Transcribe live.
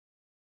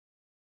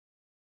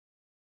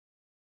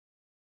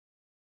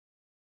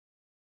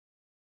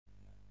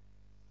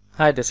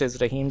Hi, this is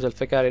Rahim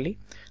Zulfikar Ali.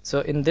 So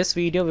in this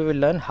video we will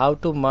learn how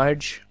to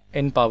merge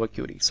in Power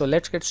Query. So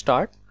let's get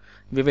started.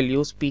 We will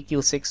use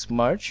PQ6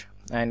 merge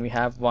and we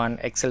have one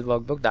Excel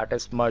workbook that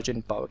is merge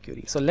in Power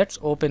Query. So let's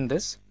open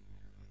this.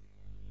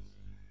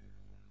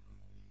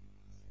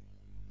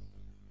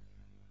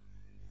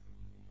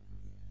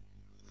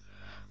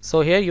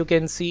 So here you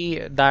can see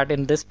that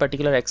in this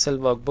particular Excel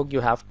workbook you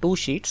have two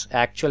sheets,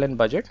 actual and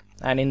budget,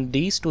 and in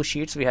these two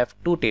sheets we have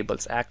two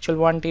tables, actual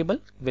one table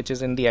which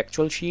is in the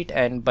actual sheet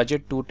and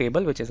budget 2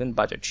 table which is in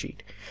budget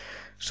sheet.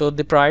 So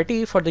the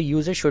priority for the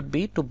user should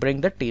be to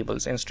bring the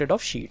tables instead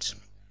of sheets.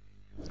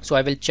 So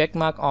I will check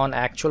mark on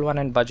actual one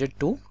and budget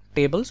 2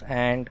 tables,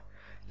 and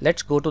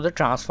let's go to the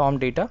transform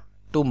data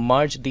to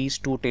merge these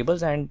two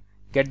tables and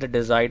get the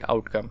desired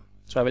outcome.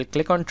 So I will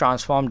click on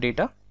transform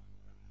data.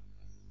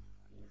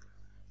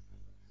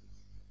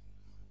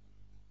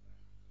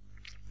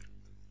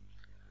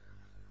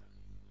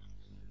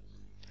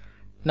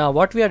 Now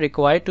what we are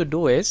required to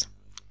do is,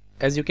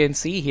 as you can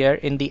see here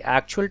in the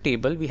actual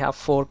table we have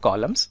 4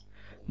 columns: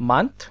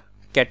 month,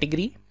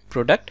 category,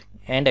 product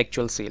and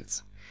actual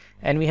sales.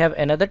 And we have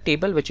another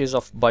table which is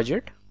of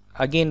budget.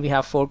 Again we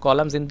have 4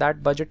 columns in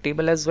that budget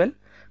table as well: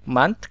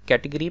 month,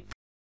 category,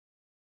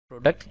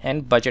 product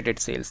and budgeted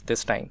sales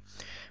this time.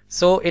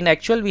 So in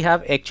actual we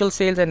have actual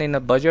sales, and in a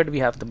budget we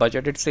have the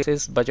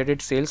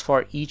budgeted sales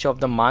for each of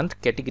the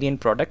month, category and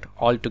product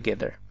all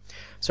together.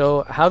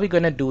 So how are we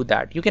going to do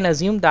that? You can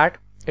assume that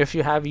if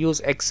you have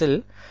used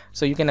Excel,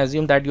 so you can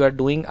assume that you are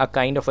doing a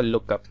kind of a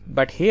lookup.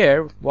 But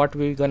here what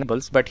we're going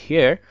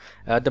to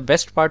the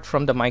best part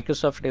from the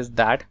Microsoft is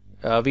that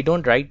we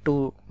don't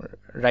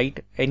write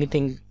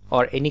anything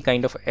or any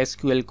kind of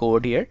SQL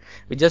code here.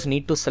 We just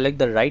need to select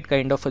the right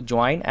kind of a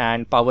join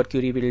and Power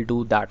Query will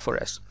do that for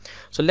us.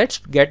 So let's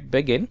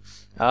begin.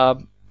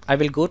 I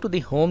will go to the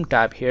home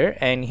tab here,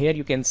 and here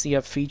you can see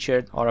a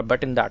feature or a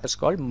button that is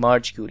called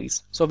merge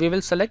queries. So we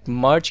will select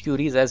merge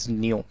queries as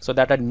new, so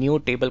that a new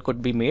table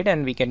could be made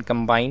and we can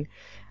combine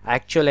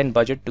actual and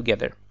budget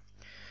together.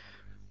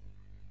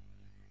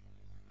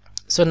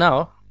 So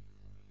now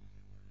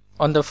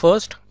on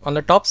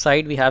the top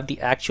side we have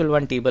the actual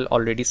one table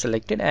already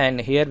selected,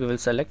 and here we will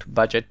select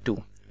budget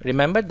 2.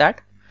 Remember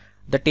that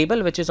the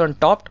table which is on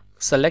top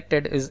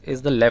selected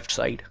is the left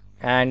side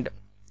and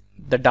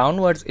the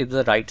downwards is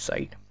the right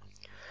side,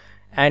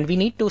 and we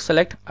need to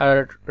select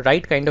a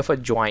right kind of a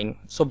join.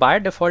 So by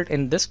default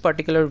in this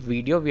particular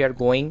video we are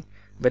going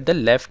with the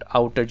left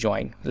outer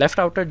join. Left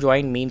outer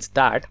join means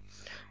that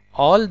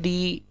all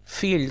the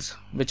fields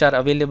which are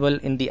available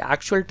in the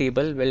actual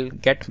table will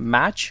get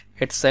match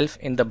itself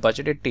in the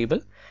budgeted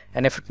table,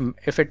 and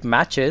if it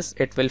matches,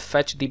 it will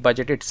fetch the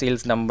budgeted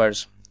sales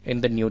numbers in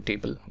the new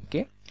table.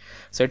 Okay,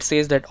 so it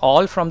says that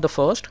all from the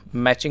first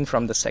matching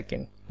from the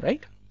second,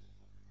 right?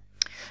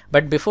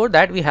 But before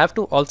that we have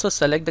to also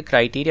select the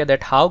criteria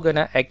that how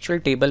gonna actual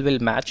table will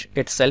match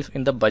itself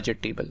in the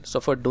budget table. So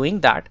for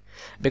doing that,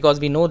 because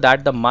we know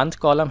that the month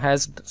column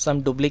has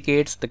some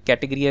duplicates, the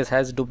category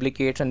has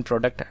duplicates, and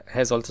product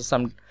has also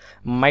some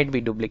might be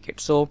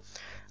duplicates. So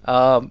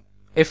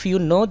if you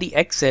know the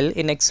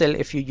in Excel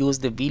if you use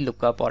the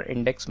VLOOKUP or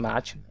index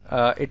match,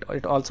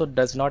 it also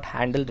does not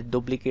handle the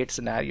duplicate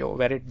scenario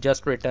where it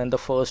just returns the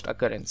first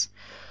occurrence.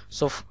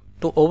 So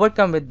to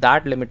overcome with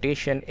that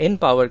limitation in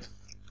Power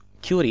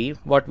Query,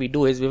 what we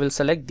do is we will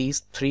select these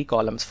 3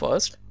 columns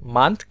first: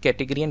 month,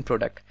 category and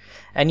product.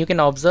 And you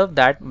can observe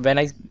that when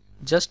I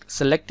just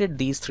selected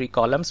these 3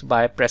 columns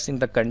by pressing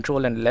the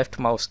Control and left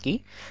mouse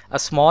key, a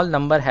small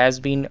number has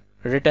been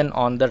written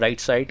on the right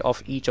side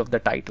of each of the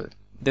title.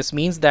 This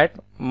means that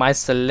my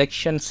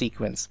selection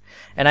sequence,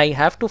 and I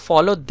have to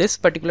follow this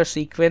particular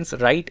sequence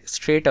right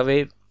straight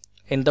away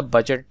in the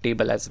budget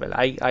table as well.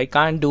 I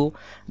can't do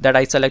that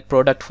I select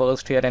product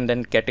first here and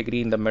then category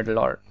in the middle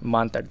or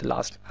month at the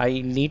last.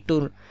 I need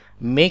to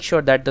make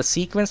sure that the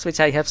sequence which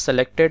I have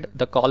selected,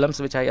 the columns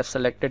which I have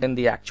selected in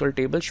the actual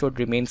table should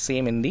remain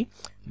same in the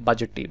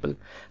budget table.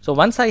 So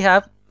once I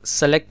have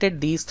selected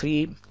these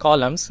 3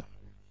 columns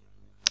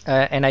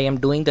and I am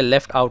doing the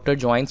left outer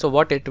join, so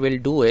what it will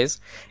do is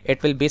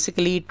it will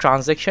basically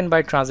transaction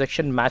by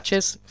transaction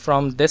matches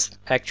from this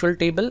actual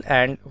table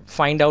and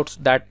find out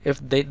that if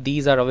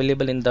these are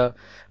available in the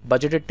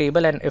budgeted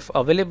table, and if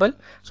available,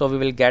 so we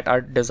will get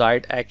our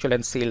desired actual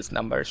and sales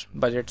numbers,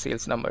 budget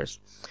sales numbers.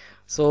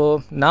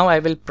 So now I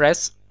will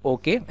press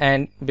OK,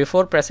 and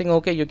before pressing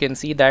OK you can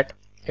see that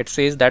it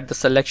says that the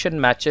selection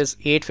matches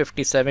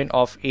 857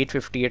 of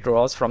 858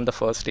 rows from the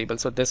first table.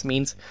 So this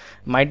means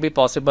might be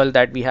possible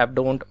that we have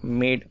don't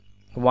made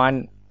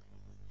one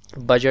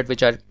budget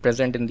which are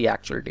present in the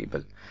actual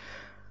table.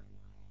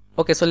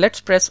 Okay, so let's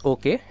press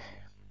OK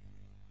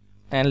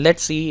and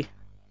let's see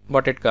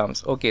what it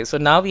comes. Okay, so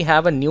now we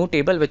have a new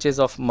table which is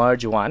of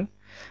merge 1.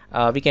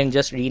 We can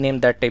just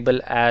rename that table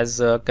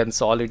as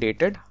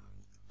consolidated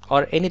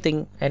or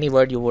any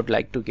word you would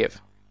like to give.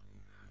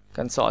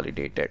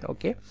 Consolidated.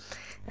 Okay,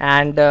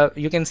 And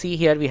you can see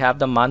here we have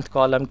the month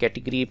column,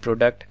 category,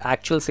 product,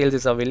 actual sales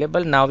is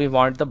available. Now we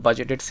want the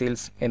budgeted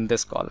sales in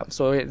this column.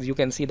 So you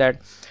can see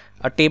that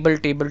a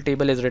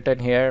table is written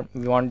here.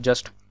 We want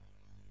just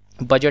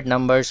budget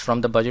numbers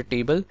from the budget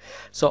table.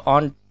 So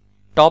on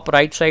top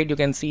right side you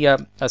can see a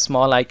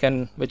small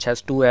icon which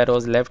has two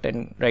arrows, left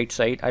and right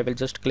side. I will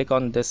just click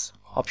on this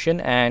option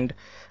and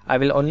I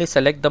will only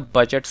select the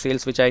budget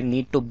sales which I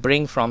need to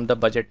bring from the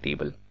budget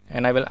table,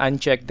 and I will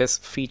uncheck this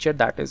feature,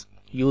 that is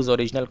use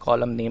original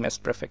column name as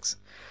prefix,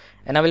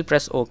 and I will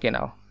press OK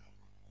now.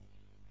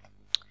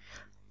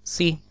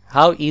 See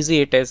how easy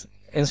it is.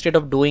 Instead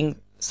of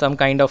doing some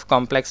kind of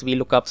complex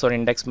VLOOKUPs or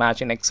index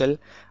match in Excel,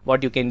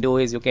 what you can do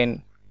is you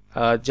can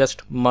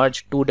just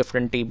merge two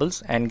different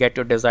tables and get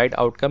your desired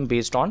outcome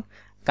based on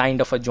kind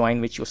of a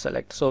join which you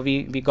select. So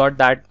we got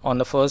that on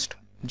the 1st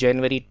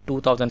January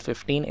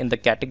 2015 in the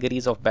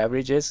categories of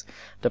beverages.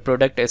 The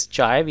product is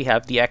chai. We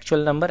have the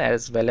actual number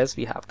as well as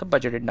we have the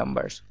budgeted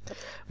numbers.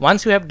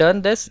 Once you have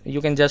done this, you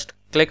can just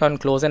click on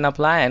close and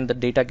apply, and the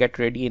data get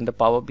ready in the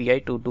Power BI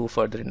to do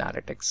further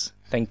analytics.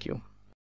 Thank you.